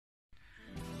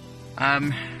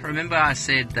Remember I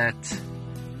said that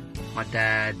my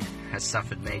dad has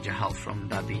suffered major health from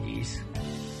diabetes.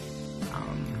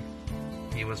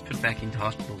 He was put back into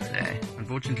hospital today.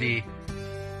 Unfortunately,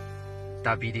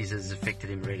 diabetes has affected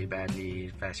him really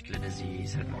badly. Vascular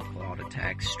disease, had multiple heart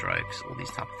attacks, strokes, all these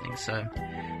type of things. So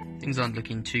things aren't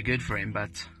looking too good for him,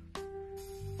 but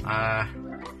I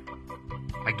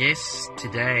guess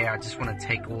today I just want to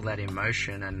take all that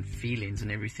emotion and feelings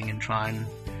and everything and try and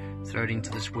throw it into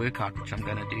this workout, which I'm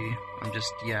going to do. I'm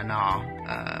just here now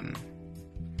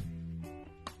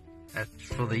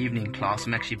for the evening class.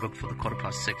 I'm actually booked for the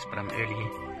 6:15, but I'm early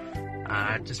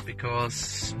just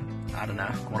because, I don't know,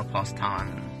 I want to pass time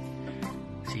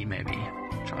and see, maybe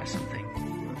try something.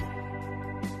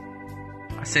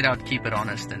 I said I'd keep it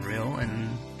honest and real, and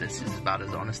this is about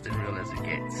as honest and real as it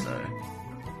gets, so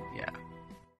yeah.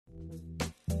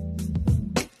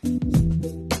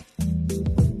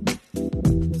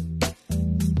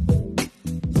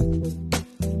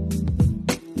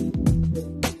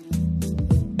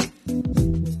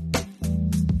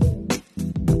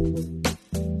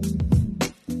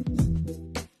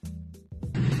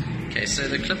 Okay, so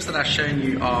the clips that I've shown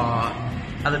you are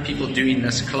other people doing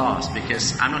this class,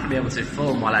 because I'm not going to be able to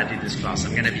film while I do this class.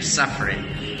 I'm going to be suffering.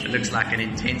 It looks like an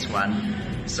intense one.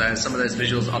 So some of those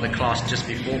visuals are the class just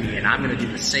before me, and I'm going to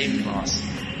do the same class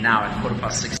now at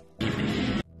 6:15 in the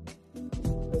evening.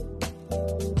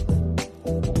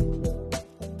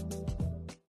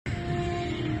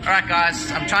 Alright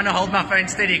guys, I'm trying to hold my phone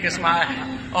steady because my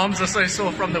arms are so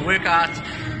sore from the workout.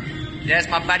 There's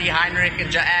my buddy Heinrich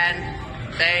and Joanne.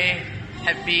 They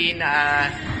have been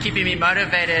keeping me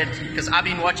motivated because I've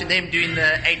been watching them doing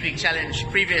the 8-week challenge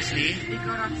previously.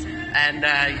 And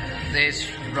there's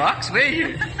Rox, where are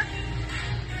you?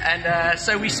 And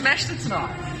so we smashed it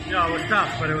tonight. Yeah, it was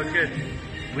tough, but it was good.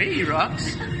 Where are you,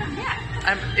 Rox?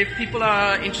 Yeah. If people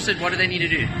are interested, what do they need to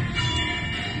do?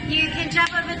 You can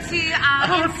jump over to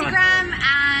our Instagram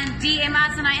and DM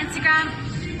us on our Instagram,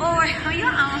 or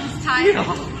your arms tired.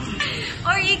 Yeah.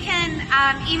 Or you can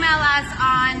email us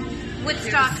on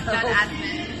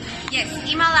woodstock.admin. Yes,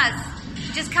 email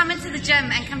us. Just come into the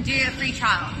gym and come do a free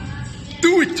trial.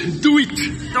 Do it! Do it!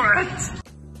 Do it!